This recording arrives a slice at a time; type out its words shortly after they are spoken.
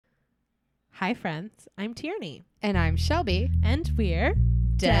Hi, friends. I'm Tierney. And I'm Shelby. And we're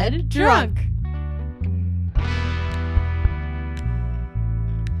Dead Drunk.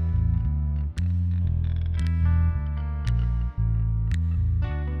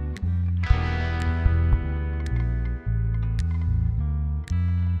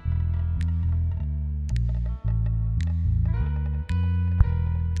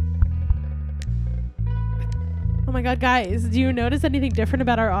 Oh my God, guys. Do you notice anything different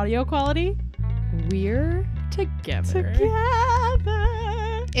about our audio quality? We're together.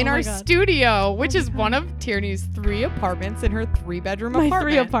 In Oh our my God. studio, which my is God. one of Tierney's 3 apartments in her 3-bedroom My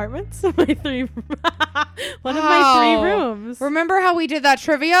apartment. 3 apartments. One of my 3 Oh. rooms. Remember how we did that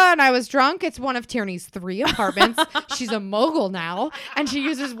trivia and I was drunk? It's one of Tierney's 3 apartments. She's a mogul now, and she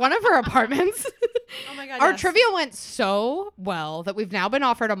uses one of her apartments. Oh my God. Our yes. trivia went so well that we've now been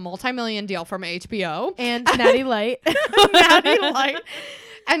offered a multi-million deal from HBO. And Natty Light. Natty Light.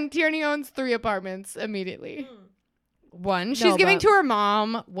 And Tierney owns 3 apartments immediately. One she's giving to her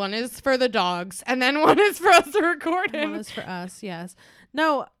mom, one is for the dogs, and then one is for us to record in. One is for us, yes.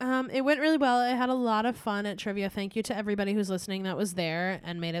 No, it went really well. I had a lot of fun at trivia. Thank you to everybody who's listening that was there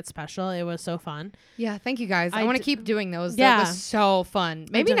and made it special. It was so fun. Yeah, thank you guys. I want to keep doing those. Yeah. That was so fun.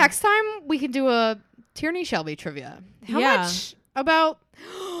 Maybe next time we can do a Tierney Shelby trivia. How much about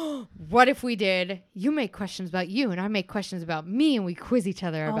what if we did you make questions about you and I make questions about me and we quiz each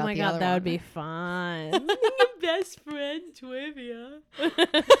other about the other one? Oh my God, that would be fun. Best friend trivia.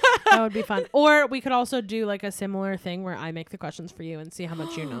 That would be fun. Or we could also do like a similar thing where I make the questions for you and see how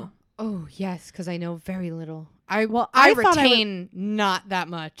much you know. Oh, yes, because I know very little. I I thought retain not that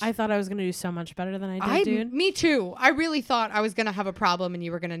much. I thought I was going to do so much better than I did, dude. Me too. I really thought I was going to have a problem and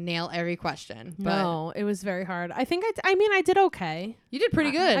you were going to nail every question. But No, it was very hard. I think I did okay. you did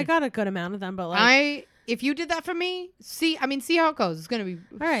pretty good. I got a good amount of them, but like if you did that for me, see how it goes. It's going to be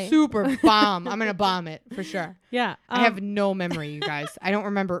All right. super bomb. I'm going to bomb it for sure. yeah. I have no memory, you guys. I don't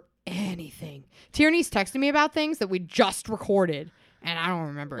remember anything. Tierney's texting me about things that we just recorded. And I don't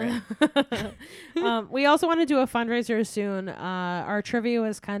remember it. We also want to do a fundraiser soon. Our trivia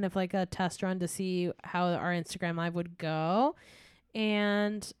was kind of like a test run to see how our Instagram Live would go.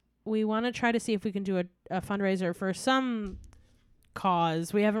 And we want to try to see if we can do a fundraiser for some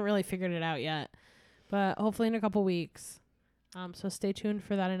cause. We haven't really figured it out yet. But hopefully in a couple weeks. So stay tuned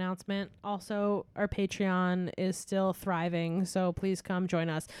for that announcement. Also, our Patreon is still thriving. So please come join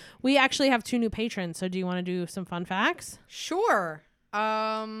us. We actually have 2 new patrons. So do you want to do some fun facts? Sure.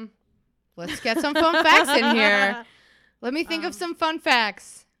 Let's get some fun facts in here. Let me think of some fun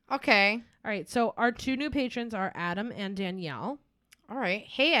facts. Okay. All right. So our 2 new patrons are Adam and Danielle. All right.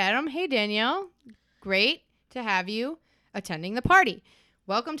 Hey, Adam. Hey, Danielle. Great to have you attending the party.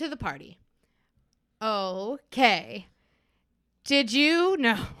 Welcome to the party. Okay. Did you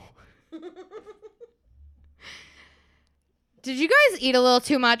know? Did you guys eat a little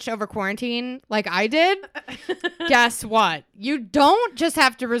too much over quarantine like I did? Guess what? You don't just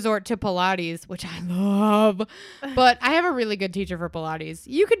have to resort to Pilates, which I love, but I have a really good teacher for Pilates.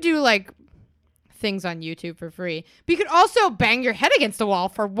 You could do like things on YouTube for free. But you could also bang your head against the wall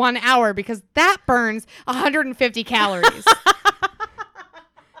for 1 hour because that burns 150 calories.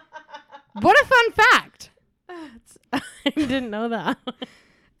 What a fun fact. I didn't know that.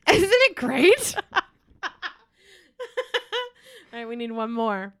 Isn't it great? All right. We need one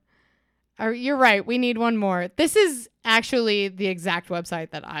more. You're right. We need one more. This is actually the exact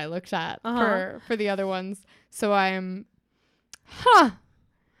website that I looked at for the other ones. So I'm,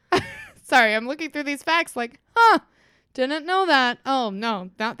 sorry, I'm looking through these facts like, didn't know that. Oh,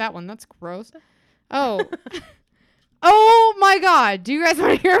 no, not that one. That's gross. Oh. Oh, my God. Do you guys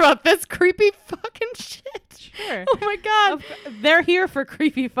want to hear about this creepy fucking shit? Sure. Oh, my God. They're here for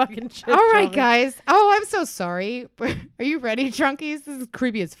creepy fucking shit. All right, Shelby. guys. Oh, I'm so sorry. Are you ready, drunkies? This is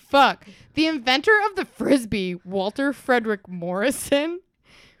creepy as fuck. The inventor of the Frisbee, Walter Frederick Morrison,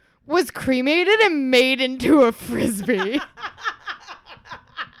 was cremated and made into a Frisbee.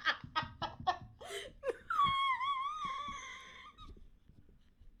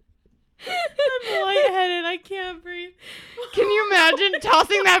 I'm lightheaded. I can't breathe. Can you imagine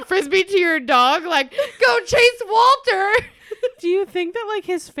tossing that Frisbee to your dog? Like, go chase Walter. Do you think that like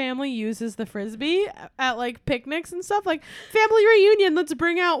his family uses the Frisbee at like picnics and stuff? Like family reunion, let's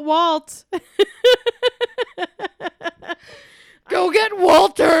bring out Walt. Go get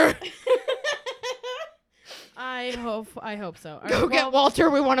Walter. I hope so. All Go right, get Walter.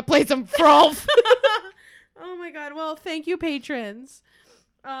 We want to play some Frolf. Oh my God. Well, thank you, patrons.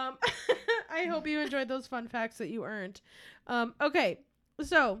 I hope you enjoyed those fun facts that you earned. Okay.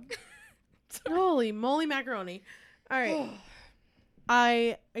 So, holy moly macaroni. All right.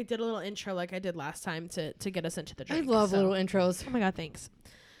 I did a little intro like I did last time to get us into the drink. I love little intros. Oh my God, thanks.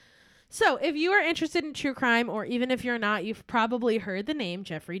 So if you are interested in true crime, or even if you're not, you've probably heard the name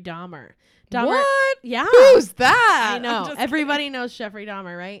Jeffrey Dahmer. What? Yeah. Who's that? I know. Everybody knows Jeffrey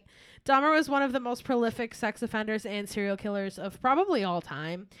Dahmer, right? Dahmer was one of the most prolific sex offenders and serial killers of probably all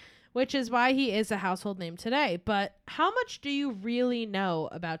time, which is why he is a household name today. But how much do you really know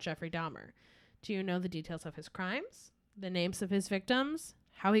about Jeffrey Dahmer? Do you know the details of his crimes, the names of his victims,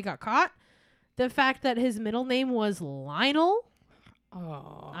 how he got caught, the fact that his middle name was Lionel?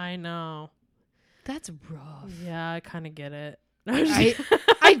 Oh, I know. that's rough. Yeah, I kind of get it.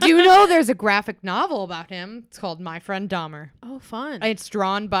 I do know there's a graphic novel about him. It's called My Friend Dahmer. Oh, fun. It's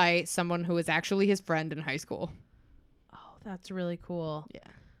drawn by someone who was actually his friend in high school. Oh, that's really cool. Yeah.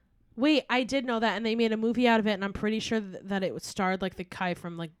 Wait, I did know that, and they made a movie out of it, and I'm pretty sure that it starred like the guy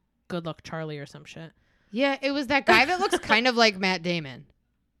from like Good Luck Charlie or some shit. Yeah, it was that guy that looks kind of like Matt Damon.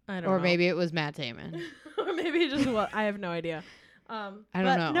 I don't know. Or maybe it was Matt Damon. Or maybe it just was. I have no idea. I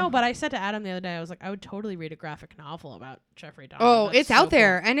don't know. No, but I said to Adam the other day, I was like, I would totally read a graphic novel about Jeffrey Dahmer. Oh, That's it's so out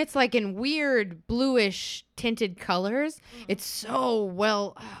there, cool. and it's like in weird bluish tinted colors. It's so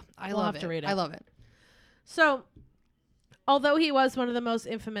well. I We'll love have it. to read it. I love it. So, although he was one of the most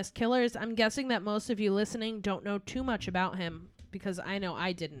infamous killers, I'm guessing that most of you listening don't know too much about him, because I know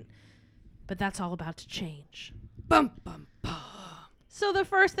I didn't. But that's all about to change. Bum bum bum. So the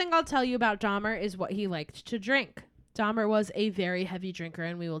first thing I'll tell you about Dahmer is what he liked to drink. Dahmer was a very heavy drinker,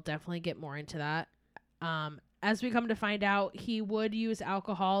 and we will definitely get more into that. As we come to find out, he would use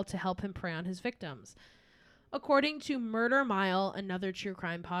alcohol to help him prey on his victims. According to Murder Mile, another true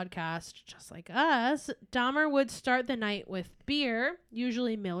crime podcast just like us, Dahmer would start the night with beer,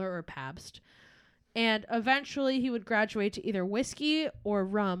 usually Miller or Pabst, and eventually he would graduate to either whiskey or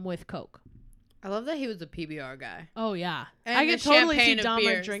rum with Coke. I love that he was a PBR guy. Oh, yeah. And I the could totally see champagne of Dahmer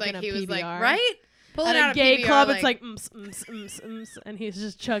beers, drinking like a he PBR. was like, right? Pulling At out a gay PBR, club, it's like, and he's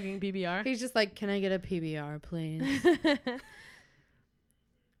just chugging PBR. he's just like, can I get a PBR, please?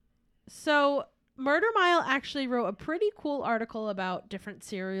 So, Murder Mile actually wrote a pretty cool article about different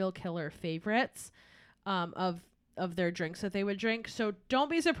serial killer favorites of their drinks that they would drink. So, don't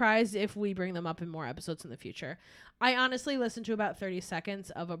be surprised if we bring them up in more episodes in the future. I honestly listened to about 30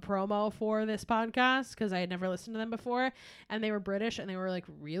 seconds of a promo for this podcast because I had never listened to them before, and they were British and they were like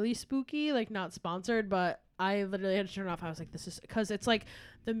really spooky, like not sponsored, but I literally had to turn it off. I was like, this is because it's like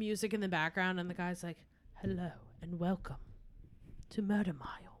the music in the background and the guy's like, hello and welcome to Murder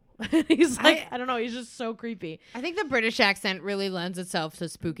Mile. And he's like, I don't know, he's just so creepy I think the British accent really lends itself to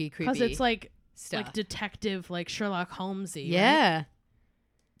spooky, creepy. because it's like stuff. like detective, like Sherlock Holmesy. Right? Yeah.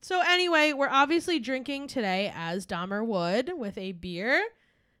 So anyway, we're obviously drinking today as Dahmer would with a beer.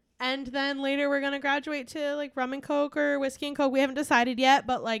 And then later we're going to graduate to like rum and Coke or whiskey and Coke. We haven't decided yet,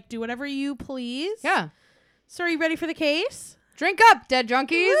 but like do whatever you please. Yeah. So are you ready for the case? Drink up, dead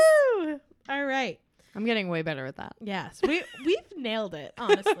drunkies. Woo! All right. I'm getting way better at that. Yes. We've nailed it,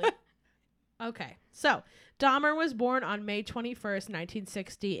 honestly. Okay. So Dahmer was born on May 21st,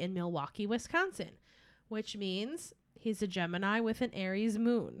 1960 in Milwaukee, Wisconsin, which means he's a Gemini with an Aries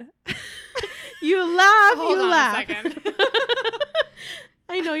moon. You laugh. Hold you on laugh. a second.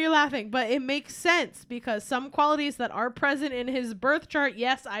 I know you're laughing, but it makes sense because some qualities that are present in his birth chart.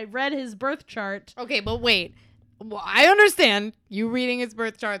 Yes, I read his birth chart. Okay, but wait. Well, I understand you reading his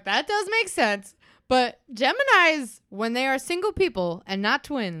birth chart. That does make sense. But Geminis, when they are single people and not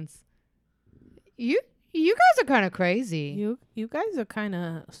twins, you guys are kind of crazy. You guys are kind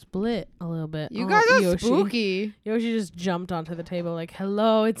of split a little bit. You Oh, guys are Yoshi. spooky. Yoshi just jumped onto the table like,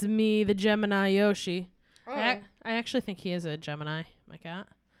 hello, it's me, the Gemini Yoshi. Oh. I actually think he is a Gemini, my cat.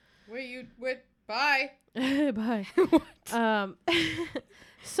 Wait, bye. Bye. What?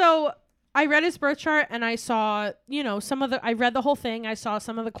 So I read his birth chart and I saw, I read the whole thing. I saw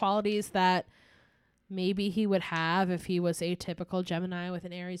some of the qualities that maybe he would have if he was a typical Gemini with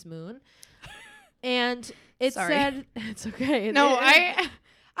an Aries moon. And it Sorry. said, it's okay. No, I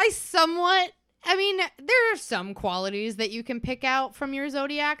somewhat, I mean, there are some qualities that you can pick out from your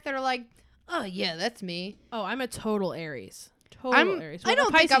zodiac that are like, oh yeah, that's me. Oh, I'm a total Aries. Total Aries. I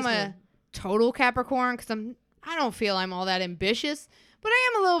don't think I'm Pisces a moon. total Capricorn because I don't feel I'm all that ambitious, but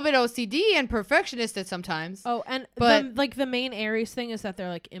I am a little bit OCD and perfectionist at sometimes. Oh, and But- the main Aries thing is that they're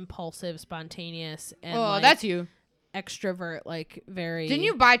like impulsive, spontaneous, and Oh, like, that's you. extrovert, like very. Didn't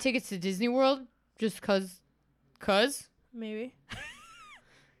you buy tickets to Disney World just cause? Maybe.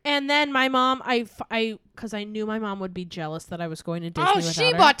 And then my mom, because I knew my mom would be jealous that I was going to Disney. Oh, without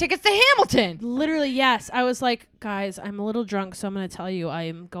she her. bought tickets to Hamilton. Literally, yes. I was like, guys, I'm a little drunk, so I'm going to tell you I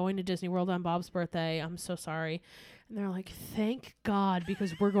am going to Disney World on Bob's birthday. I'm so sorry. And they're like, thank God,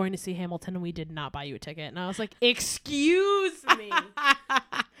 because we're going to see Hamilton and we did not buy you a ticket. And I was like, excuse me.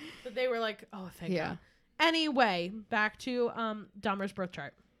 But they were like, oh, thank God. Anyway, back to Dahmer's birth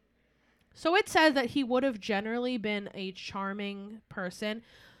chart. So it says that he would have generally been a charming person,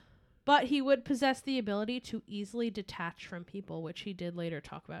 but he would possess the ability to easily detach from people, which he did later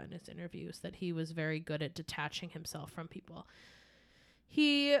talk about in his interviews, that he was very good at detaching himself from people.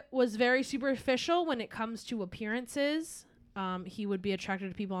 He was very superficial when it comes to appearances. He would be attracted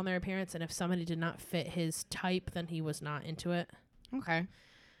to people on their appearance, and if somebody did not fit his type, then he was not into it. Okay.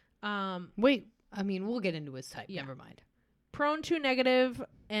 Wait, I mean, we'll get into his type. Yeah. Never mind. Prone to negative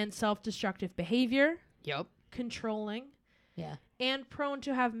and self-destructive behavior. Yep. Controlling. Yeah. And prone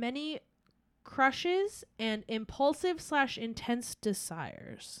to have many crushes and impulsive/intense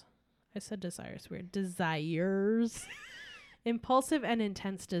desires. I said desires weird. Desires. Impulsive and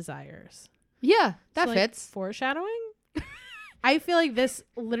intense desires. Yeah, that so, fits. Foreshadowing? I feel like this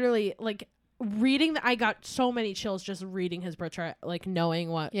literally, like, reading I got so many chills just reading his birth chart, like, knowing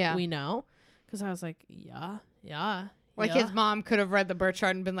what we know. Because I was like, yeah. Like, his mom could have read the birth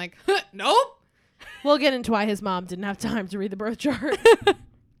chart and been like, nope. We'll get into why his mom didn't have time to read the birth chart.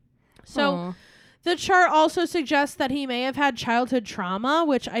 So, Aww. The chart also suggests that he may have had childhood trauma,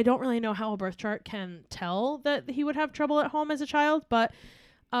 which I don't really know how a birth chart can tell that he would have trouble at home as a child. But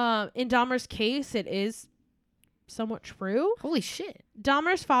in Dahmer's case, it is somewhat true. Holy shit.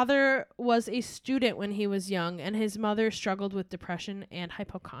 Dahmer's father was a student when he was young, and his mother struggled with depression and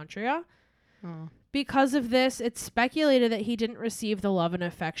hypochondria. Oh. Because of this, it's speculated that he didn't receive the love and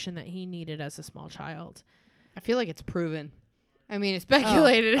affection that he needed as a small child. I feel like it's proven. I mean, it's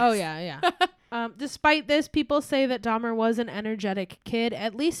speculated. Oh yeah. Despite this, people say that Dahmer was an energetic kid,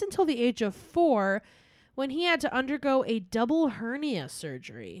 at least until the age of 4, when he had to undergo a double hernia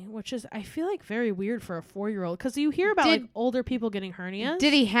surgery, which is, I feel like, very weird for a 4-year-old. Because you hear about like older people getting hernias.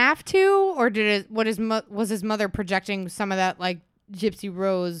 Did he have to, or was his mother projecting some of that like Gypsy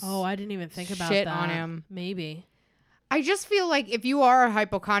Rose? Oh, I didn't even think about shit that. on him. Maybe. I just feel like if you are a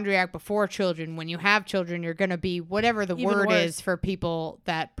hypochondriac before children, when you have children, you're going to be whatever the word is for people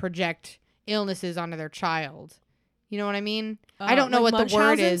that project illnesses onto their child. You know what I mean? I don't know like what the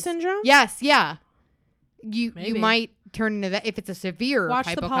word is. Syndrome? Yes, yeah. You might turn into that if it's a severe Watch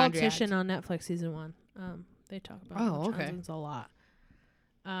The hypochondriac. Politician on Netflix season 1. They talk about Munchausen's a lot.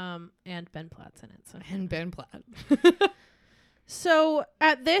 And Ben Platt's in it. So. And Ben Platt. So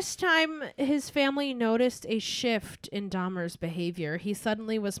at this time, his family noticed a shift in Dahmer's behavior. He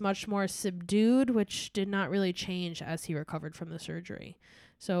suddenly was much more subdued, which did not really change as he recovered from the surgery.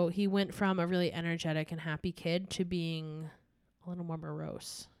 So he went from a really energetic and happy kid to being a little more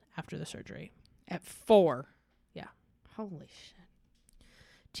morose after the surgery. At 4. Yeah. Holy shit.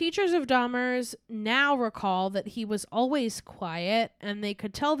 Teachers of Dahmer's now recall that he was always quiet, and they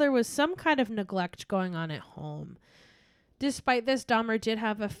could tell there was some kind of neglect going on at home. Despite this, Dahmer did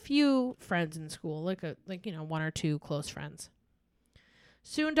have a few friends in school, like 1 or 2 close friends.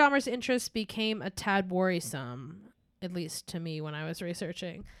 Soon, Dahmer's interests became a tad worrisome, at least to me when I was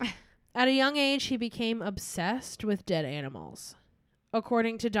researching. At a young age, he became obsessed with dead animals.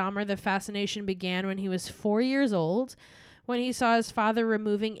 According to Dahmer, the fascination began when he was 4 years old, when he saw his father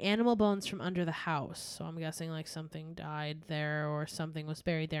removing animal bones from under the house. So I'm guessing like something died there or something was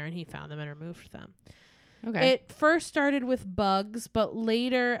buried there, and he found them and removed them. Okay. It first started with bugs, but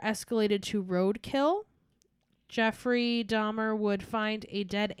later escalated to roadkill. Jeffrey Dahmer would find a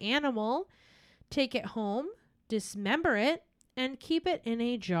dead animal, take it home, dismember it, and keep it in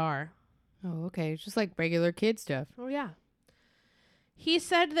a jar. Oh, okay. Just like regular kid stuff. Oh, yeah. He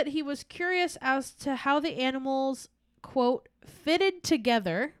said that he was curious as to how the animals, quote, fitted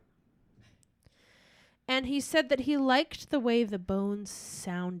together. And he said that he liked the way the bones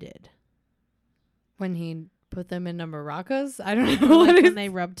sounded. When he put them in maracas? I don't know. Like when they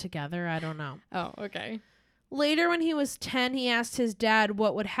rubbed together, I don't know. Oh, okay. Later, when he was 10, he asked his dad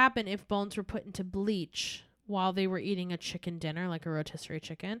what would happen if bones were put into bleach while they were eating a chicken dinner, like a rotisserie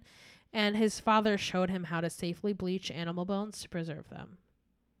chicken. And his father showed him how to safely bleach animal bones to preserve them.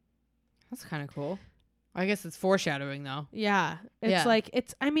 That's kind of cool. I guess it's foreshadowing, though. Yeah. Again,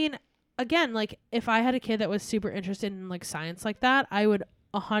 like, if I had a kid that was super interested in, like, science like that, I would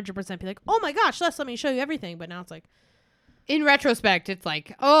 100% be like, oh my gosh, let me show you everything. But now it's like, in retrospect, it's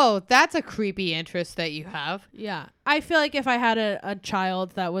like, oh, that's a creepy interest that you have. Yeah. I feel like if I had a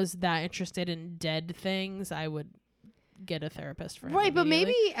child that was that interested in dead things, I would get a therapist for him. Right, but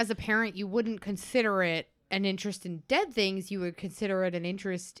maybe as a parent, you wouldn't consider it an interest in dead things. You would consider it an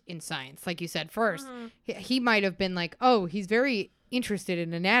interest in science, like you said first. Mm-hmm. He might have been like, oh, he's very interested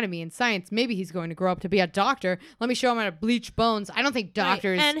in anatomy and science. Maybe he's going to grow up to be a doctor. Let me show him how to bleach bones. I don't think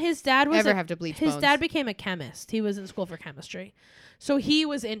doctors And his dad was ever have to bleach bones. His dad became a chemist. He was in school for chemistry. So he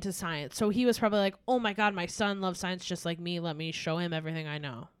was into science. So he was probably like, oh my God, my son loves science just like me. Let me show him everything I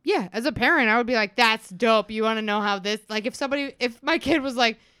know. Yeah, as a parent, I would be like, that's dope. You want to know how this, like if my kid was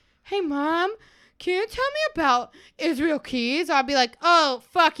like, hey, Mom, can you tell me about Israel Keys? I'd be like, oh,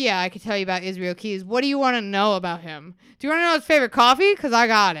 fuck yeah, I could tell you about Israel Keys. What do you want to know about him? Do you want to know his favorite coffee? Because I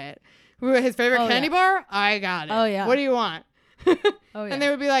got it. His favorite candy bar? I got it. Oh, yeah. What do you want? Oh, yeah. And they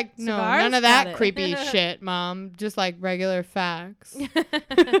would be like, no, Cigars? none of Got that it. creepy shit, Mom. Just like regular facts.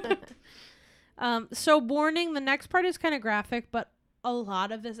 So warning, the next part is kind of graphic, but a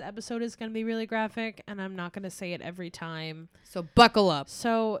lot of this episode is going to be really graphic, and I'm not going to say it every time. So buckle up.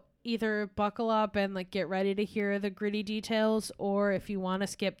 So either buckle up and like get ready to hear the gritty details, or if you want to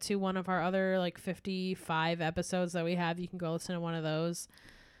skip to one of our other like 55 episodes that we have, you can go listen to one of those.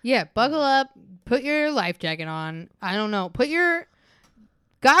 Yeah, buckle up, put your life jacket on. I don't know, put your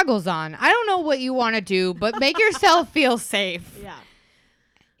goggles on. I don't know what you want to do, but make yourself feel safe. Yeah.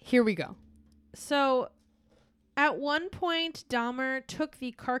 Here we go. So at one point, Dahmer took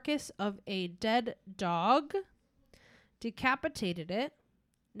the carcass of a dead dog, decapitated it,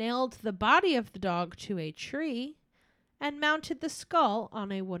 nailed the body of the dog to a tree, and mounted the skull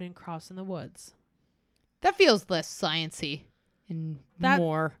on a wooden cross in the woods. That feels less sciencey and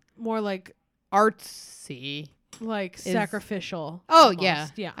more like artsy. Like sacrificial. Oh, almost. yeah.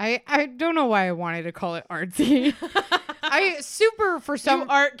 Yeah. I don't know why I wanted to call it artsy. Some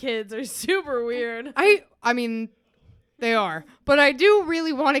art kids are super weird. I mean, they are. But I do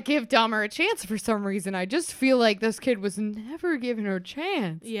really want to give Dahmer a chance for some reason. I just feel like this kid was never given a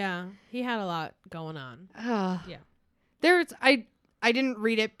chance. Yeah. He had a lot going on. Yeah. I didn't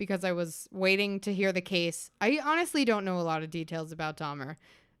read it because I was waiting to hear the case. I honestly don't know a lot of details about Dahmer.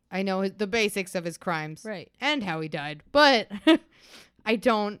 I know the basics of his crimes. Right. And how he died. But I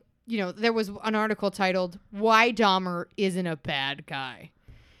don't, there was an article titled, Why Dahmer Isn't a Bad Guy.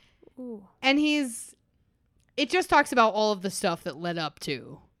 Ooh. And it just talks about all of the stuff that led up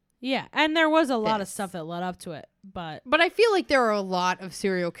to. Yeah. And there was a lot of This. stuff that led up to it. But I feel like there are a lot of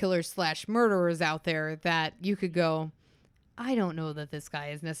serial killers / murderers out there that you could go, I don't know that this guy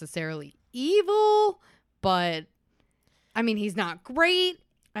is necessarily evil, but I mean, he's not great.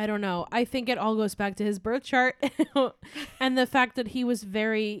 I don't know. I think it all goes back to his birth chart and the fact that he was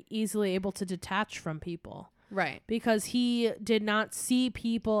very easily able to detach from people. Right. Because he did not see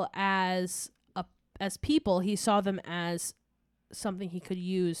people as people. He saw them as something he could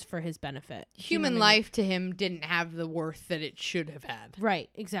use for his benefit. Human life to him didn't have the worth that it should have had. Right,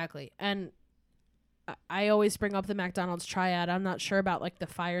 exactly. And I always bring up the McDonald's triad. I'm not sure about like the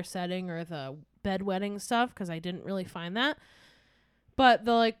fire setting or the bedwetting stuff because I didn't really find that. But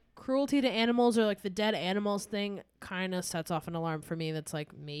the like cruelty to animals or like the dead animals thing kind of sets off an alarm for me. That's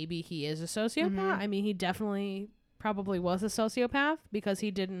like maybe he is a sociopath. Mm-hmm. I mean, he definitely probably was a sociopath because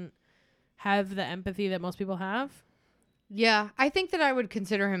he didn't have the empathy that most people have. Yeah, I think that I would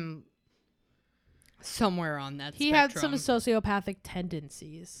consider him somewhere on that He spectrum. had some sociopathic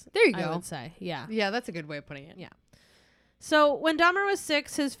tendencies. There you go. I would say, yeah. Yeah, that's a good way of putting it. Yeah. So when Dahmer was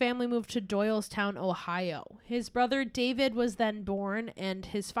 6, his family moved to Doylestown, Ohio. His brother David was then born, and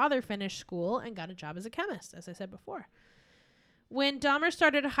his father finished school and got a job as a chemist, as I said before. When Dahmer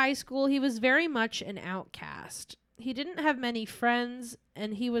started high school, he was very much an outcast. He didn't have many friends,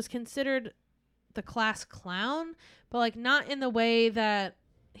 and he was considered the class clown, but like not in the way that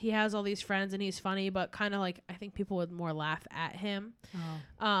he has all these friends and he's funny, but kind of like I think people would more laugh at him.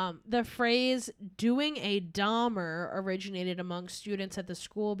 The phrase doing a Dahmer originated among students at the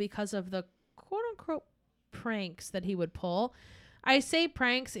school because of the quote unquote pranks that he would pull. I say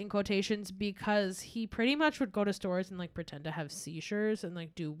pranks in quotations because he pretty much would go to stores and like pretend to have seizures and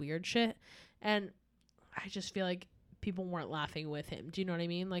like do weird shit. And I just feel like people weren't laughing with him. Do you know what I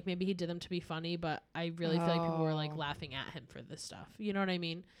mean? Like maybe he did them to be funny, but I really feel like people were like laughing at him for this stuff. You know what I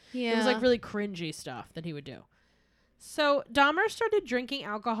mean? Yeah. It was like really cringy stuff that he would do. So Dahmer started drinking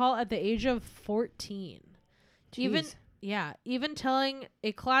alcohol at the age of 14. Jeez. Even telling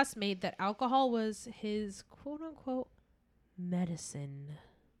a classmate that alcohol was his quote unquote medicine.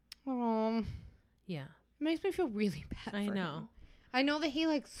 Yeah. It makes me feel really bad. I for know. him. I know that he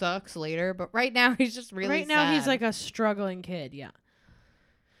like sucks later, but right now he's just really Right now he's sad. like a struggling kid, yeah.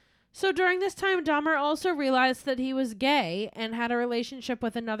 So during this time, Dahmer also realized that he was gay and had a relationship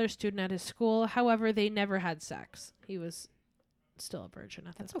with another student at his school. However, they never had sex. He was still a virgin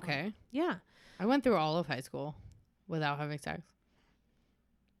at this point. okay. Yeah. I went through all of high school without having sex.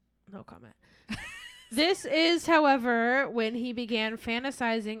 No comment. This is, however, when he began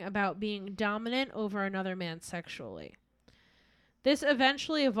fantasizing about being dominant over another man sexually. This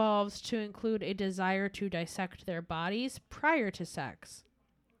eventually evolves to include a desire to dissect their bodies prior to sex.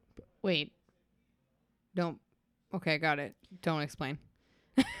 Wait. Don't. Okay, got it. Don't explain.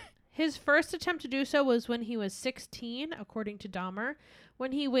 His first attempt to do so was when he was 16, according to Dahmer,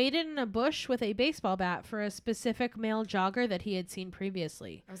 when he waited in a bush with a baseball bat for a specific male jogger that he had seen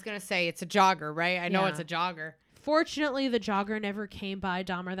previously. I was going to say it's a jogger, right? I know Yeah. it's a jogger. Fortunately, the jogger never came by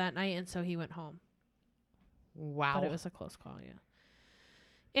Dahmer that night, and so he went home. Wow. But it was a close call, yeah.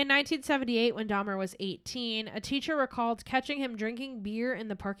 In 1978, when Dahmer was 18, a teacher recalled catching him drinking beer in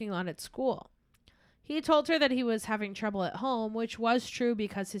the parking lot at school. He told her that he was having trouble at home, which was true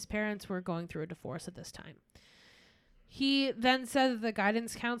because his parents were going through a divorce at this time. He then said that the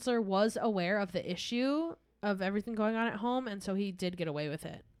guidance counselor was aware of the issue of everything going on at home, and so he did get away with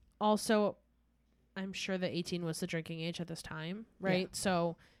it. Also, I'm sure that 18 was the drinking age at this time, right? Yeah.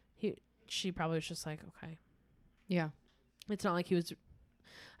 So she probably was just like, okay. Yeah. It's not like he was...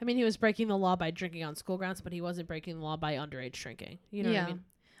 I mean, he was breaking the law by drinking on school grounds, but he wasn't breaking the law by underage drinking. You know what I mean?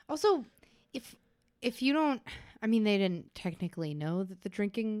 Also, if you don't... I mean, they didn't technically know that the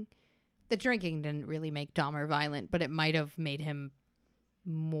drinking didn't really make Dahmer violent, but it might have made him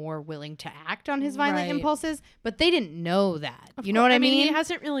more willing to act on his violent Right. impulses. But they didn't know that. Of You know cour- what I mean? He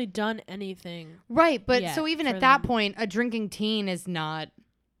hasn't really done anything. Right, but yet so even for at that them. point, a drinking teen is not...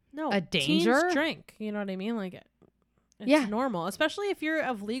 No, A danger? teens drink. You know what I mean? Like, it's Yeah. normal, especially if you're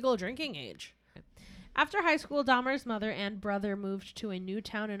of legal drinking age. After high school, Dahmer's mother and brother moved to a new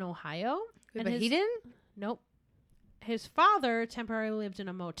town in Ohio. But and he didn't? Nope. His father temporarily lived in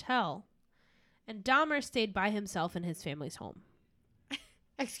a motel, and Dahmer stayed by himself in his family's home.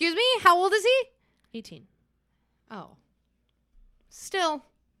 Excuse me? How old is he? 18. Oh. Still.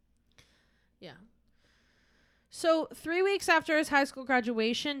 Yeah. So, 3 weeks after his high school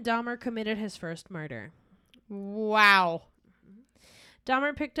graduation, Dahmer committed his first murder. Wow.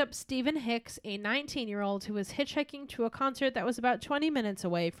 Dahmer picked up Stephen Hicks, a 19-year-old who was hitchhiking to a concert that was about 20 minutes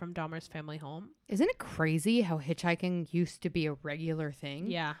away from Dahmer's family home. Isn't it crazy how hitchhiking used to be a regular thing?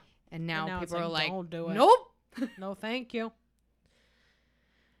 Yeah. And now it's people are like, don't do it. nope. No, thank you.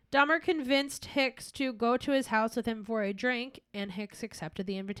 Dahmer convinced Hicks to go to his house with him for a drink, and Hicks accepted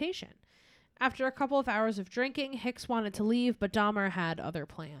the invitation. After a couple of hours of drinking, Hicks wanted to leave, but Dahmer had other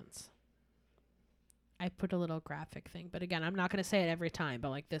plans. I put a little graphic thing, but again, I'm not going to say it every time, but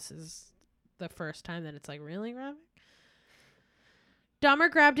like this is the first time that it's like really graphic.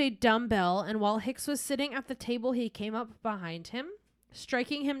 Dahmer grabbed a dumbbell, and while Hicks was sitting at the table, he came up behind him,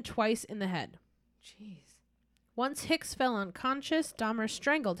 striking him twice in the head. Jeez. Once Hicks fell unconscious, Dahmer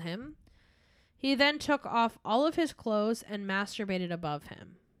strangled him. He then took off all of his clothes and masturbated above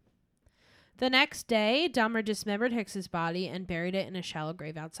him. The next day, Dahmer dismembered Hicks's body and buried it in a shallow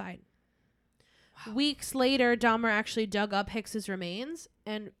grave outside. Wow. Weeks later, Dahmer actually dug up Hicks's remains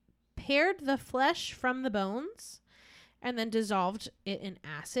and pared the flesh from the bones and then dissolved it in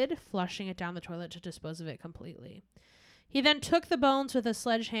acid, flushing it down the toilet to dispose of it completely. He then took the bones with a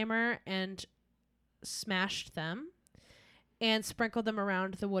sledgehammer and smashed them and sprinkled them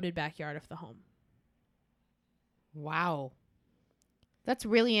around the wooded backyard of the home. Wow. That's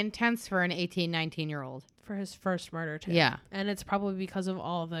really intense for an 18, 19-year-old. For his first murder, too. Yeah. And it's probably because of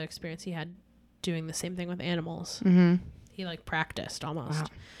all the experience he had doing the same thing with animals. Mm-hmm. He, like, practiced almost. Wow.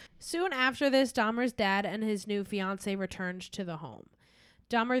 Soon after this, Dahmer's dad and his new fiancée returned to the home.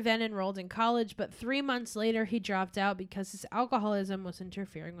 Dahmer then enrolled in college, but 3 months later, he dropped out because his alcoholism was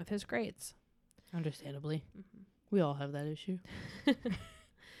interfering with his grades. Understandably. Mm-hmm. We all have that issue.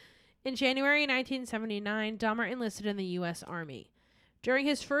 In January 1979, Dahmer enlisted in the U.S. Army. During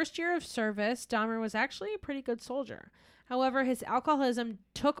his first year of service, Dahmer was actually a pretty good soldier. However, his alcoholism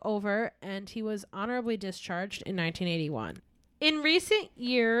took over, and he was honorably discharged in 1981. In recent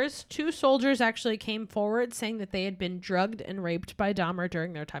years, 2 soldiers actually came forward saying that they had been drugged and raped by Dahmer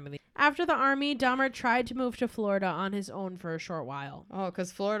during their time in the... After the Army, Dahmer tried to move to Florida on his own for a short while. Oh,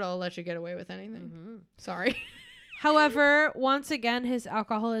 because Florida will let you get away with anything. Mm-hmm. Sorry. However, once again, his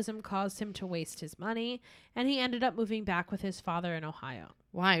alcoholism caused him to waste his money, and he ended up moving back with his father in Ohio.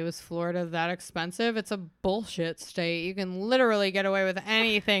 Why? Was Florida that expensive? It's a bullshit state. You can literally get away with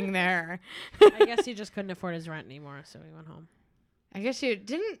anything there. I guess he just couldn't afford his rent anymore, so he went home. I guess you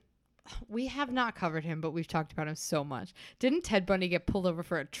didn't. We have not covered him, but we've talked about him so much. Didn't Ted Bundy get pulled over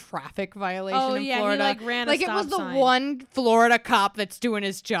for a traffic violation in Florida? He like ran a Like it stop was the sign. one Florida cop that's doing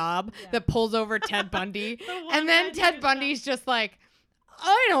his job Yeah. that pulls over Ted Bundy. The one And guy then doing Ted his Bundy's just like,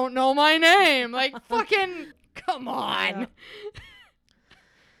 I don't know my name. Like, fucking, come on. Yeah.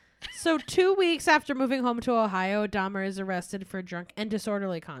 So 2 weeks after moving home to Ohio, Dahmer is arrested for drunk and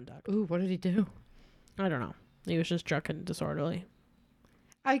disorderly conduct. Ooh, what did he do? I don't know. He was just drunk and disorderly.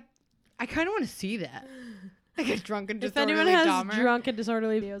 I kind of want to see that. Like a drunk and If disorderly anyone has Dahmer. drunk and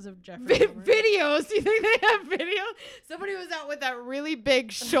disorderly videos of Jeffrey Dahmer. Videos? Do you think they have videos? Somebody was out with that really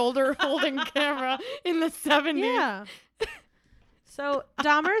big shoulder holding camera in the 70s. Yeah. So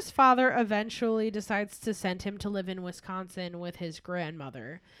Dahmer's father eventually decides to send him to live in Wisconsin with his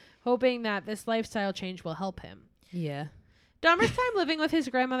grandmother, hoping that this lifestyle change will help him. Yeah. Dahmer's time living with his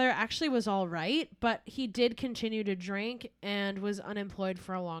grandmother actually was all right, but he did continue to drink and was unemployed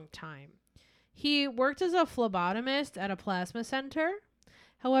for a long time. He worked as a phlebotomist at a plasma center.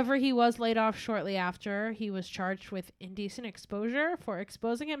 However, he was laid off shortly after. He was charged with indecent exposure for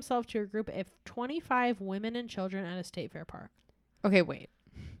exposing himself to a group of 25 women and children at a state fair park. Okay, wait.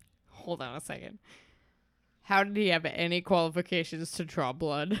 Hold on a second. How did he have any qualifications to draw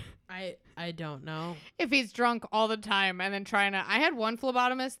blood? I don't know. If he's drunk all the time and then trying to... I had one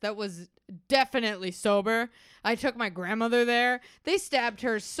phlebotomist that was definitely sober. I took my grandmother there. They stabbed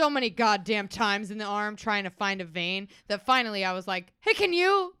her so many goddamn times in the arm trying to find a vein that finally I was like, hey, can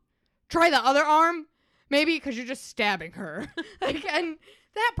you try the other arm? Maybe because you're just stabbing her. And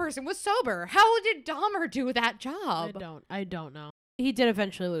that person was sober. How did Dahmer do that job? I don't know. He did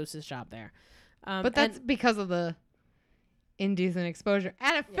eventually lose his job there. But that's because of the indecent exposure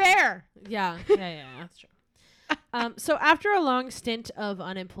at a fair. Yeah, that's true. So after a long stint of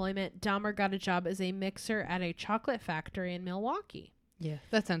unemployment, Dahmer got a job as a mixer at a chocolate factory in Milwaukee. Yeah,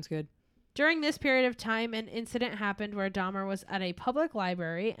 that sounds good. During this period of time, an incident happened where Dahmer was at a public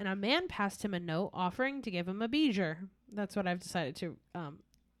library and a man passed him a note offering to give him a beeger. That's what I've decided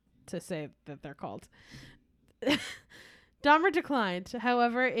to say that they're called. Dahmer declined.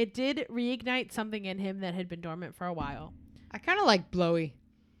 However, it did reignite something in him that had been dormant for a while. I kind of like blowy.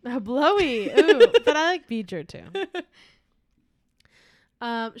 Blowy. Ooh, but I like beeger too.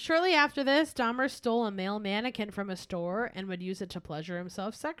 Shortly after this, Dahmer stole a male mannequin from a store and would use it to pleasure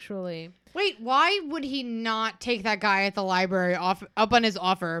himself sexually. Wait, why would he not take that guy at the library up on his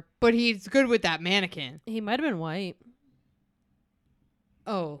offer, but he's good with that mannequin? He might have been white.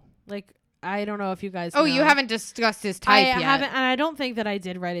 Oh. Like, I don't know if you guys know. you You haven't discussed his type yet. I haven't, and I don't think that I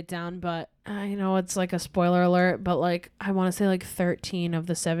did write it down, but I know it's like a spoiler alert, but like, I want to say like 13 of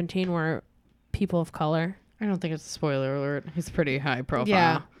the 17 were people of color. I don't think it's a spoiler alert. He's pretty high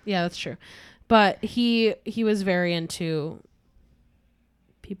profile. Yeah, that's true. But he was very into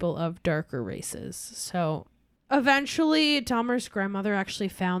people of darker races. So eventually, Dahmer's grandmother actually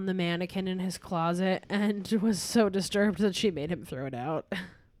found the mannequin in his closet and was so disturbed that she made him throw it out.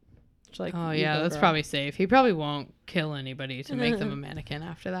 Like, oh yeah, that's probably safe. He probably won't kill anybody to make them a mannequin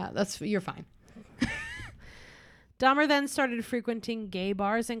after that. You're fine. Dahmer then started frequenting gay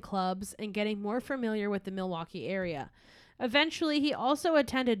bars and clubs and getting more familiar with the Milwaukee area. Eventually, he also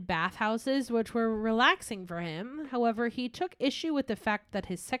attended bathhouses, which were relaxing for him. However, he took issue with the fact that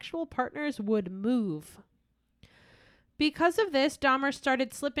his sexual partners would move. Because of this, Dahmer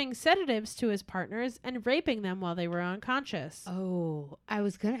started slipping sedatives to his partners and raping them while they were unconscious. Oh, I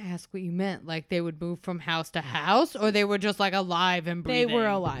was going to ask what you meant. Like they would move from house to house, or they were just like alive and breathing? They were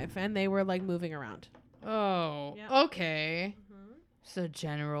alive and they were like moving around. Oh, yep. Okay. Mm-hmm. So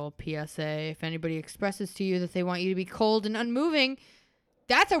general PSA, if anybody expresses to you that they want you to be cold and unmoving,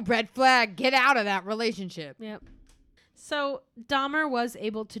 that's a red flag. Get out of that relationship. Yep. So Dahmer was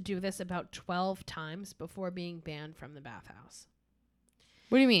able to do this about 12 times before being banned from the bathhouse.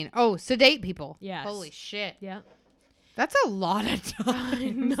 What do you mean? Oh, sedate people. Yes. Holy shit. Yeah. That's a lot of time. I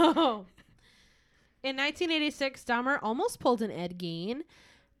know. In 1986, Dahmer almost pulled an Ed Gein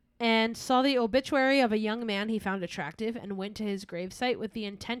and saw the obituary of a young man he found attractive and went to his gravesite with the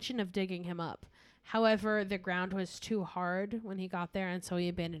intention of digging him up. However, the ground was too hard when he got there, and so he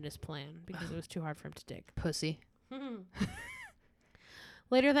abandoned his plan because it was too hard for him to dig. Pussy.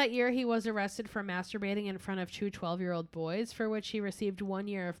 Later that year, he was arrested for masturbating in front of two 12-year-old boys, for which he received 1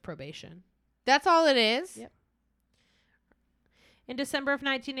 year of probation. That's all it is? Yep. In December of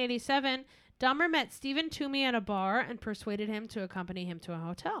 1987, Dahmer met Stephen Toomey at a bar and persuaded him to accompany him to a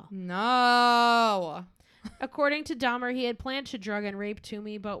hotel. No. According to Dahmer, he had planned to drug and rape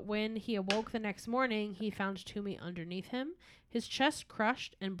Toomey, but when he awoke the next morning, he found Toomey underneath him, his chest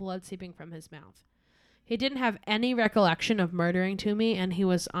crushed, and blood seeping from his mouth. He didn't have any recollection of murdering Toomey, and he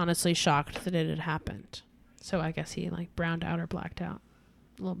was honestly shocked that it had happened. So I guess he like browned out or blacked out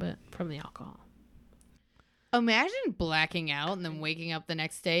a little bit from the alcohol. Imagine blacking out and then waking up the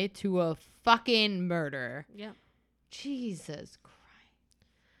next day to a fucking murder. Yeah. Jesus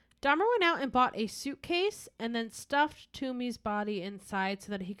Christ. Dahmer went out and bought a suitcase and then stuffed Toomey's body inside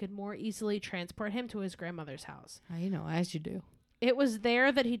so that he could more easily transport him to his grandmother's house. As you do. It was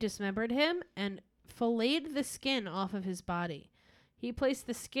there that he dismembered him and filleted the skin off of his body. He placed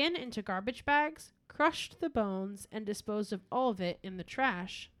the skin into garbage bags, crushed the bones, and disposed of all of it in the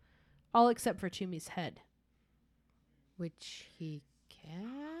trash, all except for Toomey's head. Which he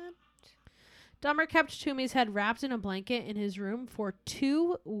kept? Dahmer kept Toomey's head wrapped in a blanket in his room for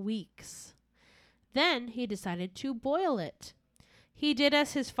 2 weeks. Then he decided to boil it. He did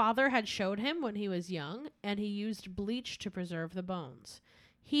as his father had showed him when he was young, and he used bleach to preserve the bones.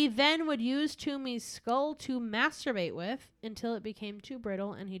 He then would use Toomey's skull to masturbate with until it became too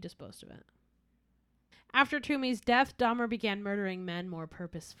brittle and he disposed of it. After Toomey's death, Dahmer began murdering men more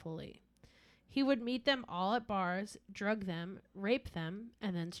purposefully. He would meet them all at bars, drug them, rape them,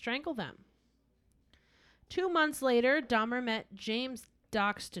 and then strangle them. 2 months later, Dahmer met James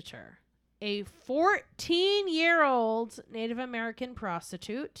Doxteter, a 14-year-old Native American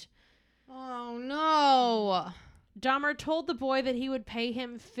prostitute. Oh, no. Dahmer told the boy that he would pay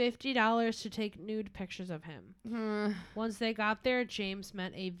him $50 to take nude pictures of him. Once they got there, James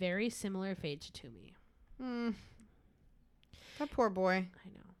met a very similar fate to Toomey. That poor boy. I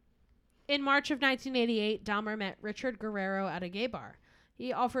know. In March of 1988, Dahmer met Richard Guerrero at a gay bar.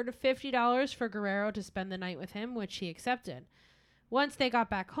 He offered $50 for Guerrero to spend the night with him, which he accepted. Once they got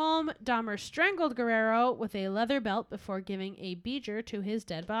back home, Dahmer strangled Guerrero with a leather belt before giving a beaver to his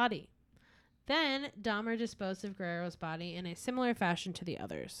dead body. Then, Dahmer disposed of Guerrero's body in a similar fashion to the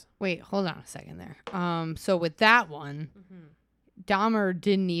others. Wait, hold on a second there. So with that one, Dahmer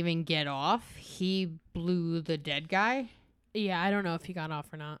didn't even get off. He blew the dead guy. Yeah, I don't know if he got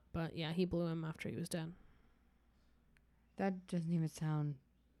off or not, but yeah, he blew him after he was dead. That doesn't even sound...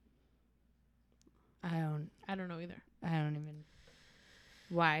 I don't know either. I don't even...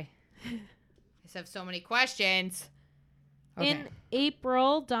 Why? I just have so many questions. Okay. In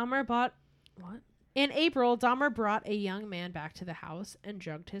April, Dahmer brought a young man back to the house and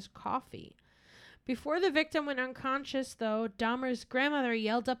drugged his coffee. Before the victim went unconscious, though, Dahmer's grandmother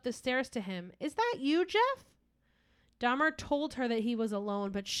yelled up the stairs to him, "Is that you, Jeff?" Dahmer told her that he was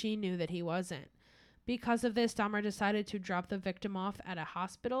alone, but she knew that he wasn't. Because of this, Dahmer decided to drop the victim off at a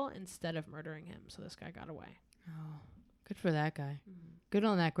hospital instead of murdering him. So this guy got away. Oh, good for that guy. Good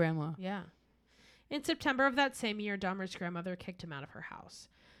on that grandma. Yeah. In September of that same year, Dahmer's grandmother kicked him out of her house.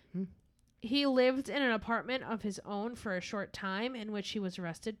 He lived in an apartment of his own for a short time, in which he was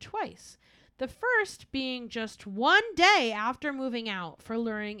arrested twice. The first being just 1 day after moving out for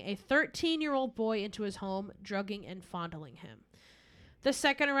luring a 13-year-old boy into his home, drugging and fondling him. The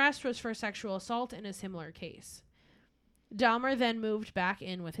second arrest was for sexual assault in a similar case. Dahmer then moved back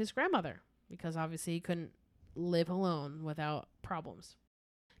in with his grandmother, because obviously he couldn't live alone without problems.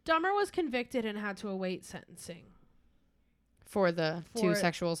 Dahmer was convicted and had to await sentencing. For the two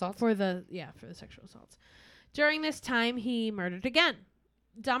sexual assaults? For the sexual assaults. During this time, he murdered again.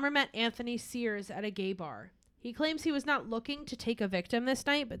 Dahmer met Anthony Sears at a gay bar. He claims he was not looking to take a victim this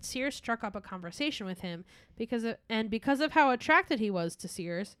night, but Sears struck up a conversation with him because of how attracted he was to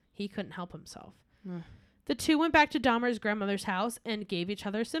Sears, he couldn't help himself. The two went back to Dahmer's grandmother's house and gave each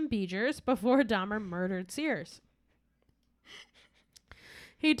other some beegers before Dahmer murdered Sears.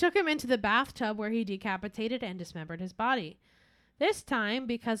 He took him into the bathtub where he decapitated and dismembered his body. This time,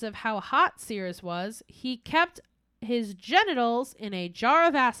 because of how hot Sears was, he kept his genitals in a jar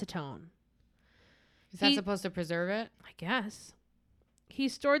of acetone. Is that supposed to preserve it? I guess. He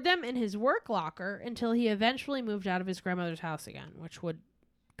stored them in his work locker until he eventually moved out of his grandmother's house again, which would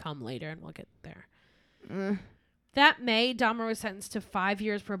come later, and we'll get there. That May, Dahmer was sentenced to 5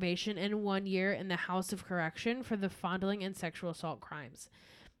 years probation and 1 year in the House of Correction for the fondling and sexual assault crimes.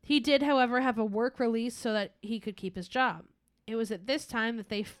 He did, however, have a work release so that he could keep his job. It was at this time that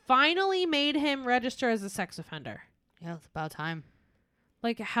they finally made him register as a sex offender. Yeah, it's about time.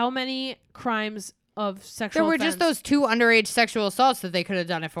 Like, how many crimes of sexual There were offense? just those 2 underage sexual assaults that they could have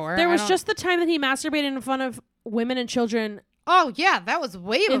done it for. There was just the time that he masturbated in front of women and children. Oh, yeah, that was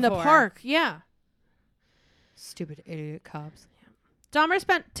way before. In the park, yeah. Stupid idiot cops. Dahmer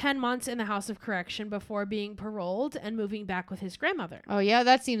spent 10 months in the House of Correction before being paroled and moving back with his grandmother. Oh, yeah,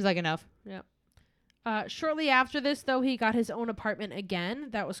 that seems like enough. Yep. Shortly after this, though, he got his own apartment again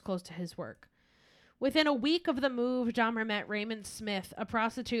that was close to his work. Within a week of the move, Dahmer met Raymond Smith, a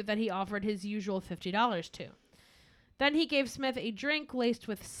prostitute that he offered his usual $50 to. Then he gave Smith a drink laced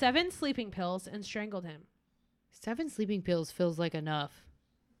with 7 sleeping pills and strangled him. 7 sleeping pills feels like enough.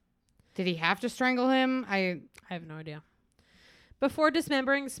 Did he have to strangle him? I have no idea. Before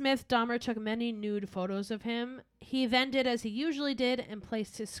dismembering Smith, Dahmer took many nude photos of him. He then did as he usually did and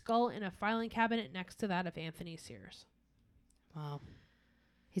placed his skull in a filing cabinet next to that of Anthony Sears. Wow.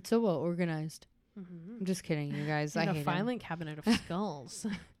 He's so well organized. Mm-hmm. I'm just kidding, you guys. In I a hate filing cabinet of skulls.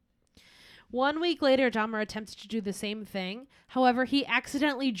 1 week later, Dahmer attempted to do the same thing. However, he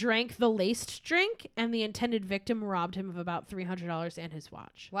accidentally drank the laced drink, and the intended victim robbed him of about $300 and his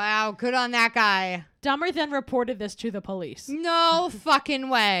watch. Wow, good on that guy. Dahmer then reported this to the police. No fucking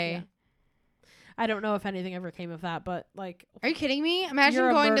way. Yeah. I don't know if anything ever came of that, but like... Are you kidding me? Imagine You're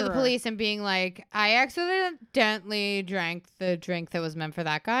a going to the murderer. police and being like, I accidentally drank the drink that was meant for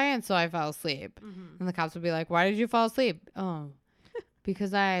that guy, and so I fell asleep. Mhm. And the cops would be like, why did you fall asleep? Oh,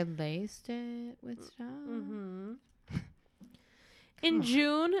 because I laced it with stuff. Mm-hmm. In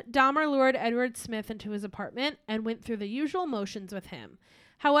June, Dahmer lured Edward Smith into his apartment and went through the usual motions with him.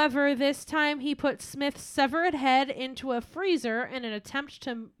 However, this time he put Smith's severed head into a freezer in an attempt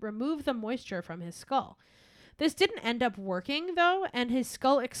to remove the moisture from his skull. This didn't end up working, though, and his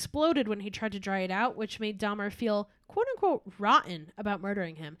skull exploded when he tried to dry it out, which made Dahmer feel quote-unquote rotten about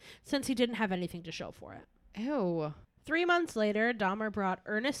murdering him, since he didn't have anything to show for it. Ew. 3 months later, Dahmer brought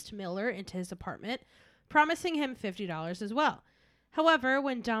Ernest Miller into his apartment, promising him $50 as well. However,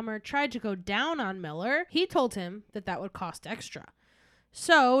 when Dahmer tried to go down on Miller, he told him that that would cost extra.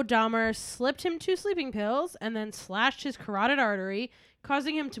 So Dahmer slipped him 2 sleeping pills and then slashed his carotid artery,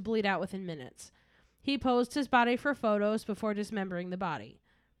 causing him to bleed out within minutes. He posed his body for photos before dismembering the body.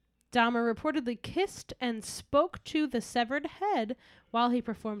 Dahmer reportedly kissed and spoke to the severed head while he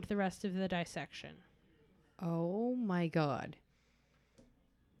performed the rest of the dissection. Oh my God.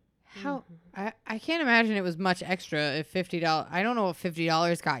 How I can't imagine it was much extra if $50. I don't know what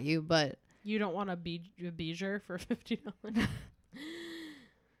 $50 got you, but You don't want a Beeger for $50?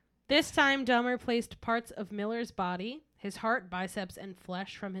 This time, Dahmer placed parts of Miller's body, his heart, biceps, and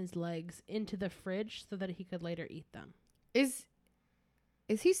flesh from his legs into the fridge so that he could later eat them. is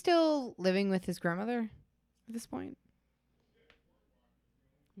he still living with his grandmother at this point?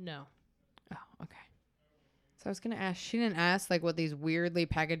 No. Oh, okay. So I was gonna ask. She didn't ask like what these weirdly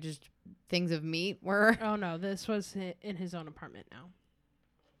packaged things of meat were. Oh, no. This was in his own apartment now.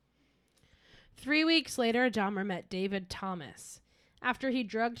 3 weeks later, Dahmer met David Thomas. After he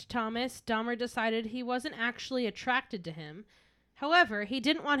drugged Thomas, Dahmer decided he wasn't actually attracted to him. However, he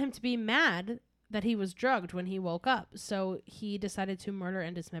didn't want him to be mad that he was drugged when he woke up, so he decided to murder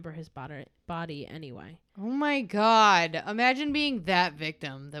and dismember his body anyway. Oh my God. Imagine being that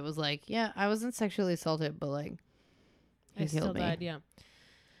victim that was like, yeah, I wasn't sexually assaulted, but like, he I still killed me. died, yeah.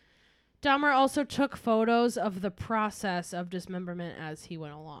 Dahmer also took photos of the process of dismemberment as he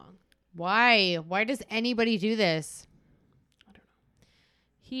went along. Why? Why does anybody do this?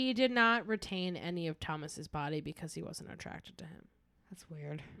 He did not retain any of Thomas's body because he wasn't attracted to him. That's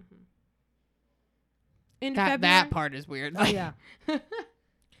weird. In That part is weird. Oh, yeah.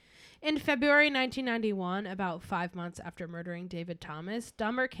 In February 1991, about 5 months after murdering David Thomas,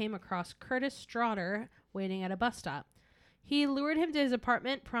 Dahmer came across Curtis Straughter waiting at a bus stop. He lured him to his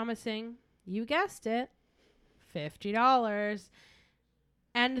apartment, promising, you guessed it, $50,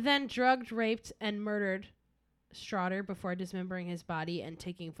 and then drugged, raped, and murdered Straughter before dismembering his body and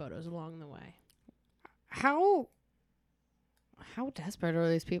taking photos along the way. How desperate are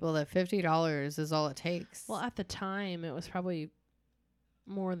these people that $50 is all it takes? Well, at the time, it was probably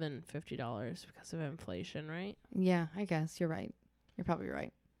more than $50 because of inflation, right? Yeah, I guess you're right. You're probably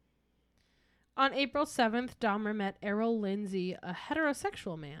right. On April 7th, Dahmer met Errol Lindsay, a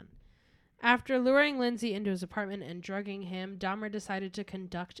heterosexual man. After luring Lindsay into his apartment and drugging him, Dahmer decided to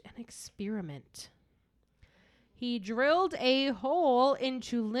conduct an experiment. He drilled a hole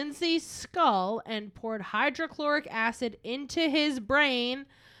into Lindsay's skull and poured hydrochloric acid into his brain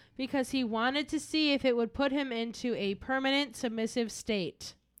because he wanted to see if it would put him into a permanent submissive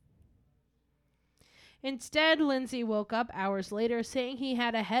state. Instead, Lindsay woke up hours later saying he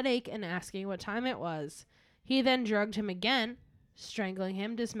had a headache and asking what time it was. He then drugged him again, strangling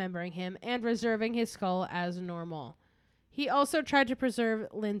him, dismembering him, and reserving his skull as normal. He also tried to preserve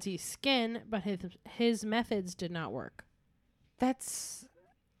Lindsay's skin, but his methods did not work. That's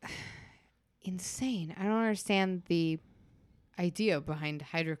insane. I don't understand the idea behind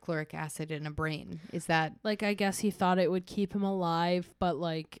hydrochloric acid in a brain. Is that Like, I guess he thought it would keep him alive, but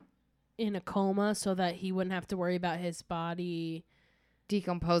like in a coma so that he wouldn't have to worry about his body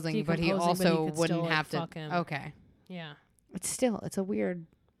decomposing, but he decomposing, but he also could wouldn't still, like, have to. fuck him. Okay. Yeah. It's a weird.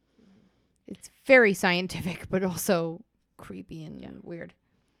 It's very scientific, but also creepy and weird.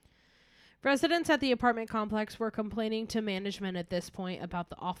 Residents at the apartment complex were complaining to management at this point about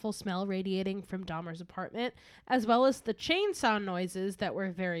the awful smell radiating from Dahmer's apartment, as well as the chainsaw noises that were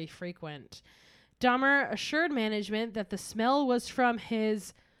very frequent. Dahmer assured management that the smell was from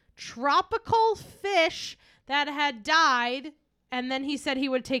his tropical fish that had died, and then he said he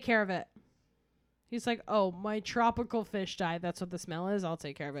would take care of it. He's like, oh, my tropical fish died. That's what the smell is. I'll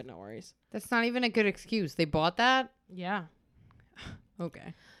take care of it. No worries. That's not even a good excuse. They bought that? Yeah.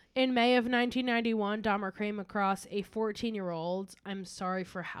 Okay. In May of 1991, Dahmer came across a 14-year-old. I'm sorry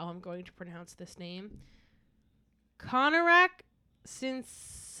for how I'm going to pronounce this name. Konarak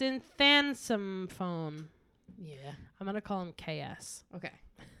Synthansomphone. Yeah. I'm going to call him KS. Okay.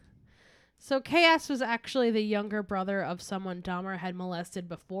 So KS was actually the younger brother of someone Dahmer had molested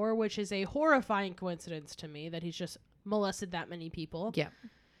before, which is a horrifying coincidence to me that he's just molested that many people. Yeah.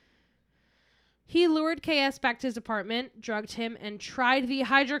 He lured KS back to his apartment, drugged him, and tried the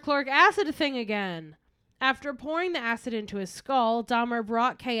hydrochloric acid thing again. After pouring the acid into his skull, Dahmer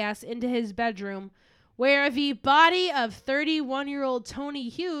brought KS into his bedroom, where the body of 31-year-old Tony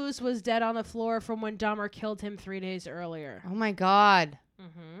Hughes was dead on the floor from when Dahmer killed him 3 days earlier. Oh my God.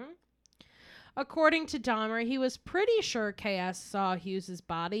 According to Dahmer, he was pretty sure KS saw Hughes'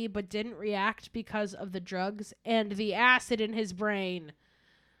 body, but didn't react because of the drugs and the acid in his brain.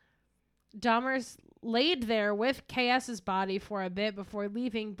 Dahmer's laid there with KS's body for a bit before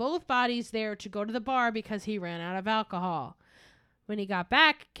leaving both bodies there to go to the bar because he ran out of alcohol. When he got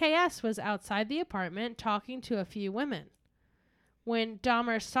back, KS was outside the apartment talking to a few women. When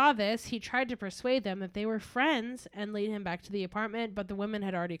Dahmer saw this, he tried to persuade them that they were friends and lead him back to the apartment, but the women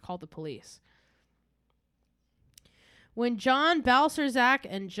had already called the police. When John Balcerzak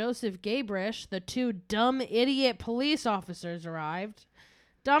and Joseph Gabrish, the two dumb idiot police officers, arrived,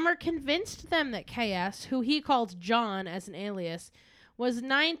 Dahmer convinced them that KS, who he called John as an alias, was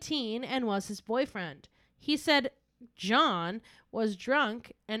 19 and was his boyfriend. He said John was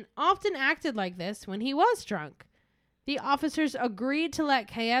drunk and often acted like this when he was drunk. The officers agreed to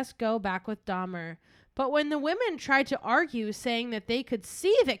let KS go back with Dahmer, but when the women tried to argue, saying that they could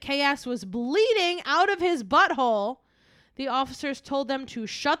see that KS was bleeding out of his butthole, the officers told them to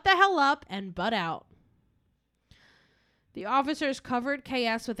shut the hell up and butt out. The officers covered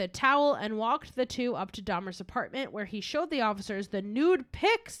KS with a towel and walked the two up to Dahmer's apartment, where he showed the officers the nude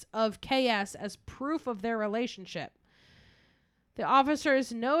pics of KS as proof of their relationship. The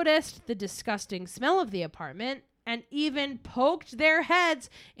officers noticed the disgusting smell of the apartment and even poked their heads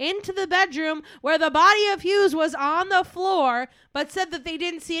into the bedroom where the body of Hughes was on the floor, but said that they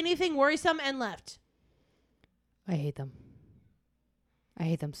didn't see anything worrisome and left. I hate them. I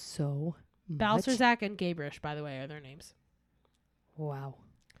hate them so much. Balcerzak and Gabrish, by the way, are their names. Wow.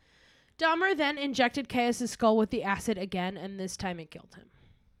 Dahmer then injected KS's skull with the acid again, and this time it killed him.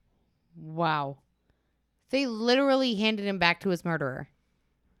 Wow. They literally handed him back to his murderer.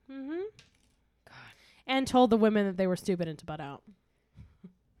 Mm-hmm. God. And told the women that they were stupid and to butt out.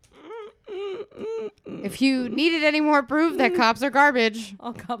 If you needed any more proof that cops are garbage.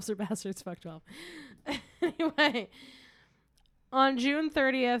 All cops are bastards, fuck 12. Anyway, on June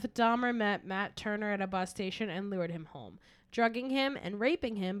 30th, Dahmer met Matt Turner at a bus station and lured him home, drugging him and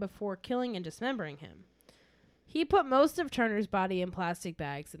raping him before killing and dismembering him. He put most of Turner's body in plastic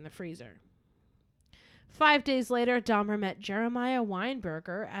bags in the freezer. 5 days later, Dahmer met Jeremiah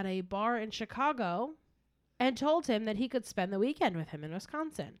Weinberger at a bar in Chicago and told him that he could spend the weekend with him in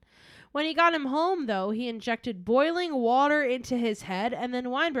Wisconsin. When he got him home, though, he injected boiling water into his head, and then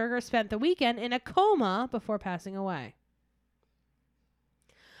Weinberger spent the weekend in a coma before passing away.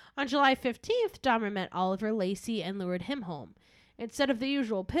 On July 15th, Dahmer met Oliver Lacey and lured him home. Instead of the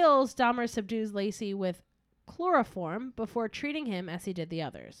usual pills, Dahmer subdues Lacey with chloroform before treating him as he did the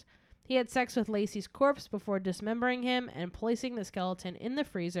others. He had sex with Lacey's corpse before dismembering him and placing the skeleton in the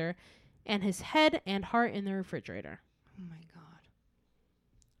freezer and his head and heart in the refrigerator. Oh my God.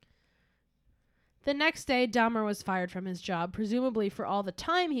 The next day, Dahmer was fired from his job, presumably for all the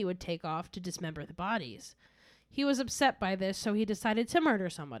time he would take off to dismember the bodies. He was upset by this, so he decided to murder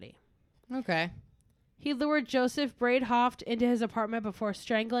somebody. Okay. He lured Joseph Braidhoft into his apartment before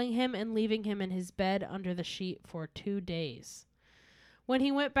strangling him and leaving him in his bed under the sheet for 2 days. When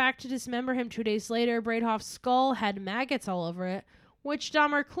he went back to dismember him 2 days later, Braidhoft's skull had maggots all over it, which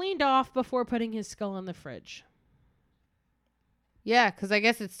Dahmer cleaned off before putting his skull in the fridge. Yeah, because I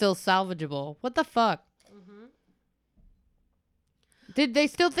guess it's still salvageable. What the fuck? Mm-hmm. Did they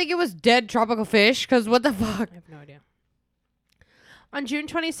still think it was dead tropical fish? Because what the fuck? I have no idea. On June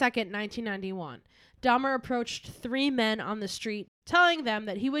 22nd, 1991, Dahmer approached 3 men on the street, telling them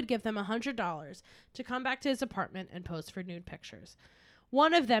that he would give them $100 to come back to his apartment and pose for nude pictures.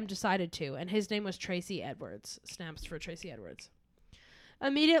 One of them decided to, and his name was Tracy Edwards. Snaps for Tracy Edwards.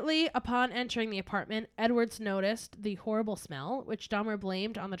 Immediately upon entering the apartment, Edwards noticed the horrible smell, which Dahmer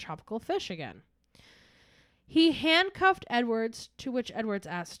blamed on the tropical fish again. He handcuffed Edwards, to which Edwards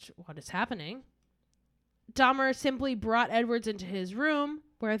asked, "What is happening?" Dahmer simply brought Edwards into his room,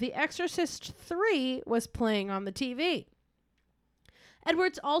 where The Exorcist 3 was playing on the TV.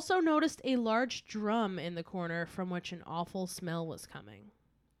 Edwards also noticed a large drum in the corner from which an awful smell was coming.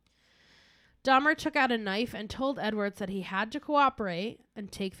 Dahmer took out a knife and told Edwards that he had to cooperate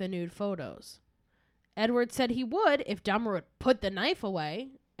and take the nude photos. Edwards said he would if Dahmer would put the knife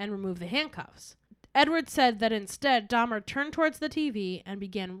away and remove the handcuffs. Edwards said that instead Dahmer turned towards the TV and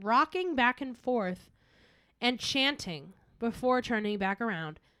began rocking back and forth and chanting before turning back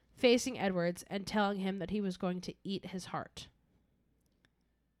around, facing Edwards and telling him that he was going to eat his heart.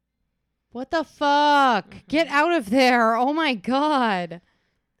 What the fuck? Get out of there. Oh my God.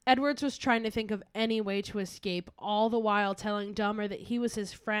 Edwards was trying to think of any way to escape, all the while telling Dahmer that he was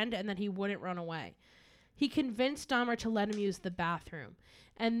his friend and that he wouldn't run away. He convinced Dahmer to let him use the bathroom,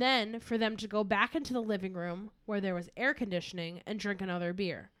 and then for them to go back into the living room, where there was air conditioning, and drink another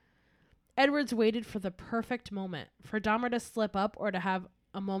beer. Edwards waited for the perfect moment, for Dahmer to slip up or to have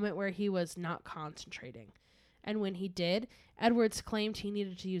a moment where he was not concentrating. And when he did, Edwards claimed he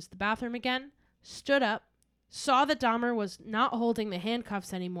needed to use the bathroom again, stood up, saw that Dahmer was not holding the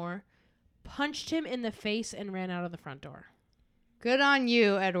handcuffs anymore, punched him in the face, and ran out of the front door. Good on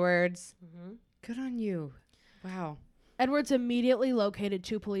you, Edwards. Mm-hmm. Good on you. Wow. Edwards immediately located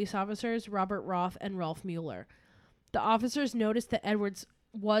 2 police officers, Robert Roth and Rolf Mueller. The officers noticed that Edwards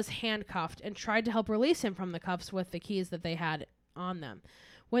was handcuffed and tried to help release him from the cuffs with the keys that they had on them.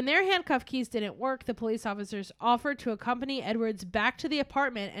 When their handcuff keys didn't work, the police officers offered to accompany Edwards back to the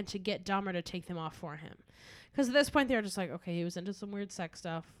apartment and to get Dahmer to take them off for him. Because at this point, they were just like, okay, he was into some weird sex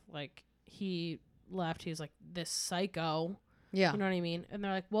stuff. Like, he left. He was like, this psycho. Yeah. You know what I mean? And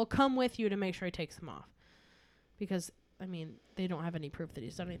they're like, we'll come with you to make sure he takes them off. Because, I mean, they don't have any proof that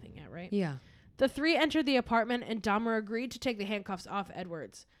he's done anything yet, right? Yeah. The 3 entered the apartment, and Dahmer agreed to take the handcuffs off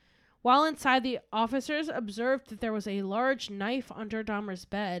Edwards. While inside, the officers observed that there was a large knife under Dahmer's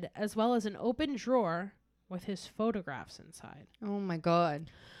bed, as well as an open drawer with his photographs inside. Oh my God.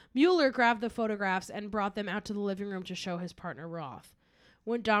 Mueller grabbed the photographs and brought them out to the living room to show his partner Roth.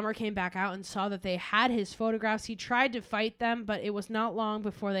 When Dahmer came back out and saw that they had his photographs, he tried to fight them, but it was not long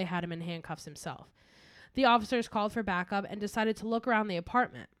before they had him in handcuffs himself. The officers called for backup and decided to look around the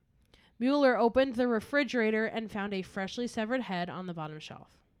apartment. Mueller opened the refrigerator and found a freshly severed head on the bottom shelf.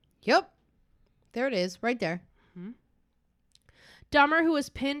 Yep. There it is, right there. Mm-hmm. Dahmer, who was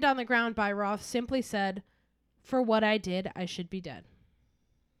pinned on the ground by Roth, simply said, "For what I did, I should be dead."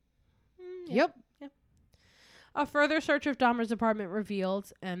 Yep. A further search of Dahmer's apartment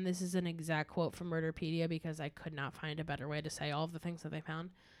revealed, and this is an exact quote from Murderpedia because I could not find a better way to say all of the things that they found,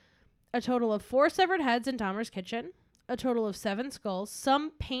 a total of 4 severed heads in Dahmer's kitchen, a total of 7 skulls,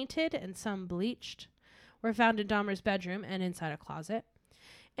 some painted and some bleached, were found in Dahmer's bedroom and inside a closet.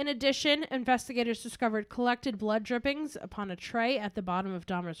 In addition, investigators discovered collected blood drippings upon a tray at the bottom of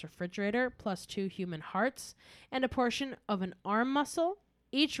Dahmer's refrigerator, plus 2 human hearts, and a portion of an arm muscle,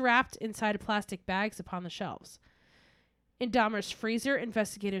 each wrapped inside plastic bags upon the shelves. In Dahmer's freezer,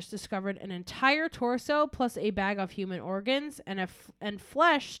 investigators discovered an entire torso plus a bag of human organs and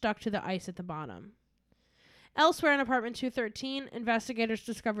flesh stuck to the ice at the bottom. Elsewhere in apartment 213, investigators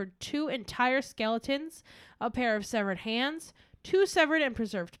discovered 2 entire skeletons, a pair of severed hands, 2 severed and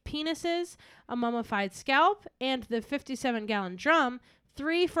preserved penises, a mummified scalp, and the 57-gallon drum,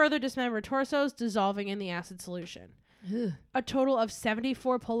 3 further dismembered torsos dissolving in the acid solution. Ugh. A total of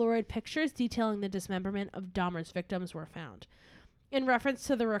 74 Polaroid pictures detailing the dismemberment of Dahmer's victims were found. In reference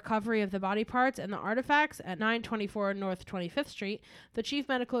to the recovery of the body parts and the artifacts at 924 North 25th Street, the chief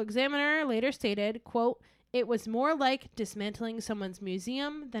medical examiner later stated, quote, "It was more like dismantling someone's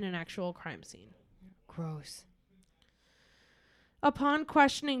museum than an actual crime scene." Gross. Upon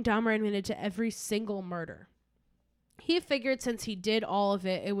questioning, Dahmer admitted to every single murder. He figured since he did all of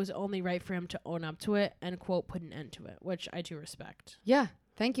it, it was only right for him to own up to it and, quote, put an end to it, which I do respect. Yeah.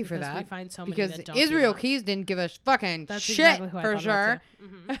 Thank you for Because that. we find so many because that don't Israel do that. Keys didn't give a fucking That's shit exactly who I for thought about sure.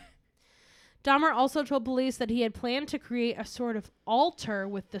 too. Mhm. Dahmer also told police that he had planned to create a sort of altar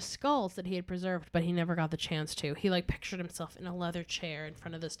with the skulls that he had preserved, but he never got the chance to. He pictured himself in a leather chair in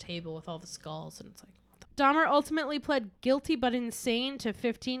front of this table with all the skulls, and it's like, Dahmer ultimately pled guilty but insane to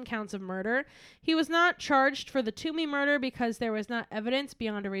 15 counts of murder. He was not charged for the Toomey murder because there was not evidence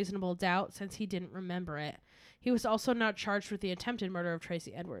beyond a reasonable doubt since he didn't remember it. He was also not charged with the attempted murder of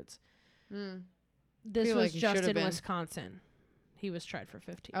Tracy Edwards. This Feel was like he just should've in been. Wisconsin. He was tried for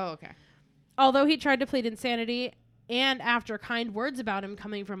 15. Oh, okay. Although he tried to plead insanity, and after kind words about him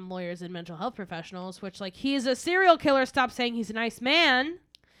coming from lawyers and mental health professionals, which, like, he's a serial killer, stop saying he's a nice man,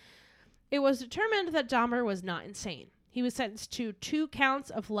 it was determined that Dahmer was not insane. He was sentenced to 2 counts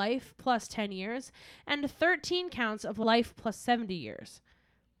of life plus 10 years and 13 counts of life plus 70 years.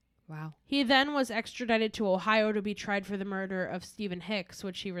 Wow. He then was extradited to Ohio to be tried for the murder of Stephen Hicks,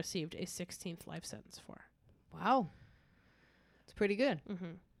 which he received a 16th life sentence for. Wow. It's pretty good.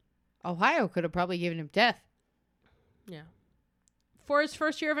 Mm-hmm. Ohio could have probably given him death. Yeah. For his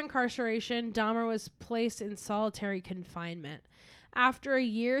first year of incarceration, Dahmer was placed in solitary confinement. After a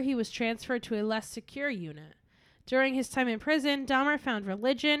year, he was transferred to a less secure unit. During his time in prison, Dahmer found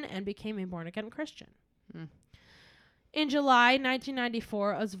religion and became a born-again Christian. Hmm. In July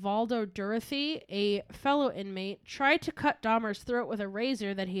 1994, Osvaldo Dorothy, a fellow inmate, tried to cut Dahmer's throat with a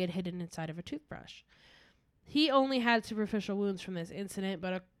razor that he had hidden inside of a toothbrush. He only had superficial wounds from this incident,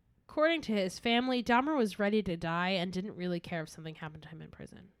 but according to his family, Dahmer was ready to die and didn't really care if something happened to him in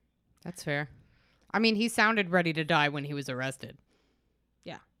prison. That's fair. I mean, he sounded ready to die when he was arrested.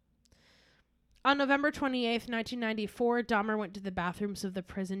 Yeah. On November 28th, 1994, Dahmer went to the bathrooms of the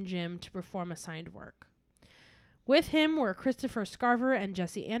prison gym to perform assigned work. With him were Christopher Scarver and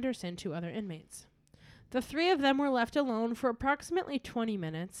Jesse Anderson, 2 other inmates. The 3 of them were left alone for approximately 20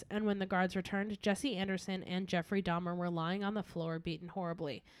 minutes, and when the guards returned, Jesse Anderson and Jeffrey Dahmer were lying on the floor, beaten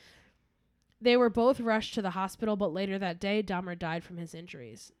horribly. They were both rushed to the hospital, but later that day, Dahmer died from his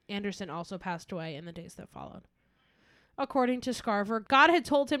injuries. Anderson also passed away in the days that followed. According to Scarver, God had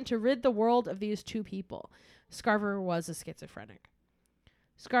told him to rid the world of these 2 people. Scarver was a schizophrenic.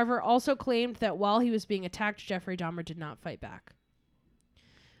 Scarver also claimed that while he was being attacked, Jeffrey Dahmer did not fight back.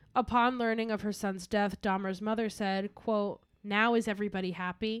 Upon learning of her son's death, Dahmer's mother said, quote, "Now is everybody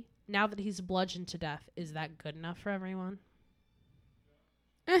happy? Now that he's bludgeoned to death, is that good enough for everyone?"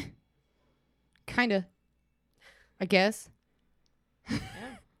 Kinda. I guess. Yeah.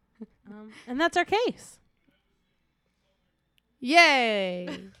 And that's our case.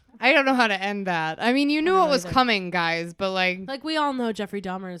 Yay! I don't know how to end that. I mean, you knew don't what was either. coming, guys, but Like, we all know Jeffrey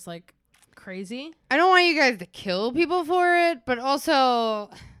Dahmer is, like, crazy. I don't want you guys to kill people for it, but also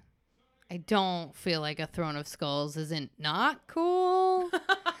I don't feel like a throne of skulls isn't not cool.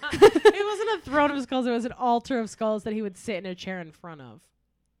 It wasn't a throne of skulls. It was an altar of skulls that he would sit in a chair in front of.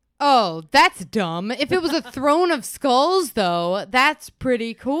 Oh, that's dumb. If it was a throne of skulls, though, that's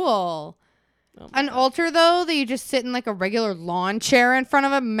pretty cool. Oh An God. altar, though, that you just sit in like a regular lawn chair in front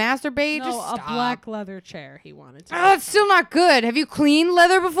of a masturbate? No, just a stop. black leather chair he wanted to. Oh, it's still not good. Have you cleaned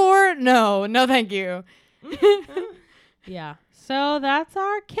leather before? No, thank you. Yeah. So that's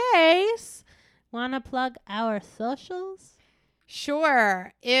our case. Wanna plug our socials?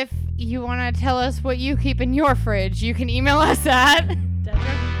 Sure. If you want to tell us what you keep in your fridge, you can email us at...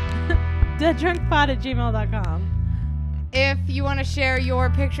 deaddrunkpod@gmail.com. If you want to share your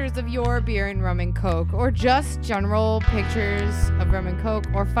pictures of your beer and rum and coke, or just general pictures of rum and coke,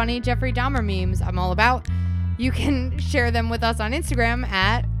 or funny Jeffrey Dahmer memes, I'm all about. You can share them with us on Instagram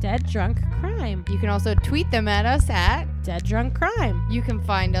at Dead Drunk Crime. You can also tweet them at us at Dead Drunk Crime. You can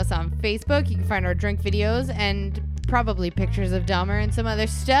find us on Facebook. You can find our drink videos and probably pictures of Dahmer and some other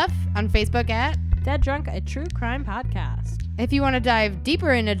stuff on Facebook at Dead Drunk, a true crime podcast. If you want to dive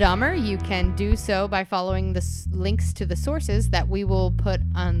deeper into Dahmer, you can do so by following the links to the sources that we will put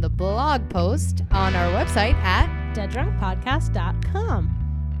on the blog post on our website at deaddrunkpodcast.com.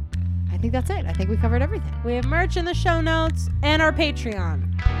 I think that's it. I think we covered everything. We have merch in the show notes and our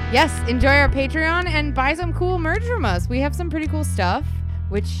Patreon. Yes, enjoy our Patreon and buy some cool merch from us. We have some pretty cool stuff,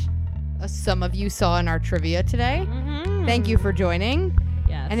 which some of you saw in our trivia today. Mm-hmm. Thank you for joining.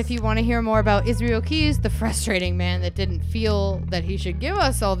 Yes. And if you want to hear more about Israel Keys, the frustrating man that didn't feel that he should give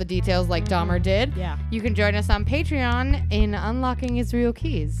us all the details like Dahmer did, Yeah. you can join us on Patreon in Unlocking Israel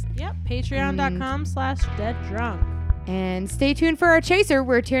Keys. Yep. Patreon.com/deaddrunk. And stay tuned for our chaser,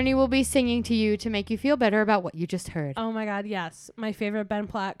 where Tierney will be singing to you to make you feel better about what you just heard. Oh my God, yes. My favorite Ben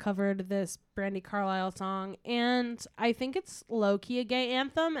Platt covered this Brandy Carlisle song, and I think it's low-key a gay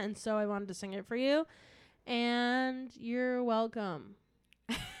anthem, and so I wanted to sing it for you. And you're welcome.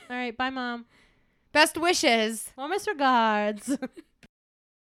 All right, bye, Mom. Best wishes. Warmest regards.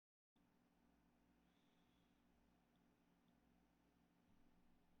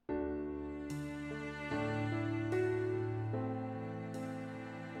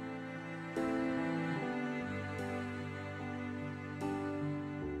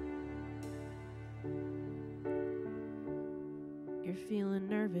 You're feeling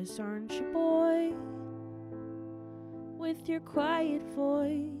nervous, aren't you, boy? With your quiet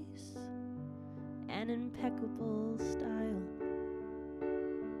voice and impeccable style.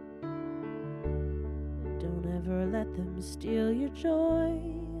 Don't ever let them steal your joy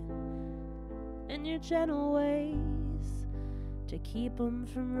and your gentle ways to keep them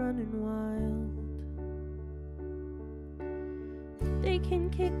from running wild. They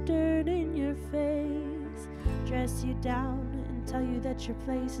can kick dirt in your face, dress you down and tell you that your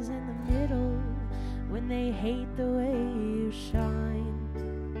place is in the middle when they hate the way you shine.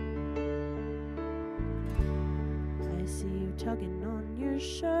 I see you tugging on your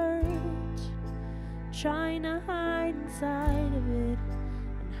shirt, trying to hide inside of it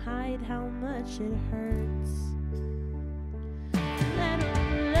and hide how much it hurts. Let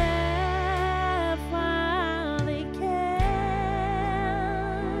 'em laugh while they can.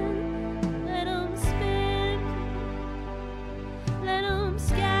 Let 'em spin. Let 'em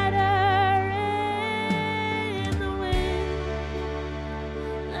scatter in the wind.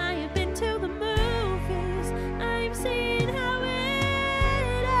 I have been to the movies. I've seen how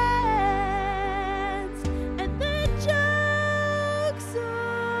it ends, and the joke's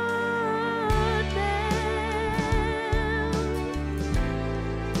on them.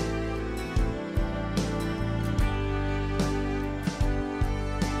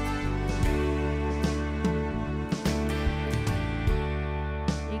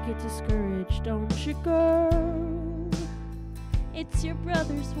 You get discouraged, don't you, girl? It's your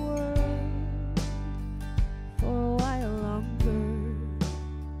brother's world for a while longer.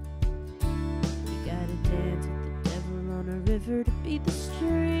 You gotta dance with the devil on a river to beat the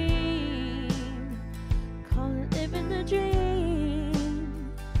stream. Call it living the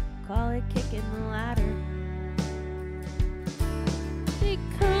dream. Call it kicking the ladder. They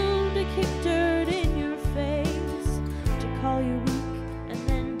come to kick dirt in your face, to call you weak and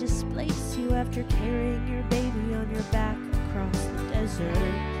then displace you after carrying your baby on your back across the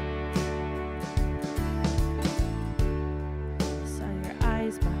desert.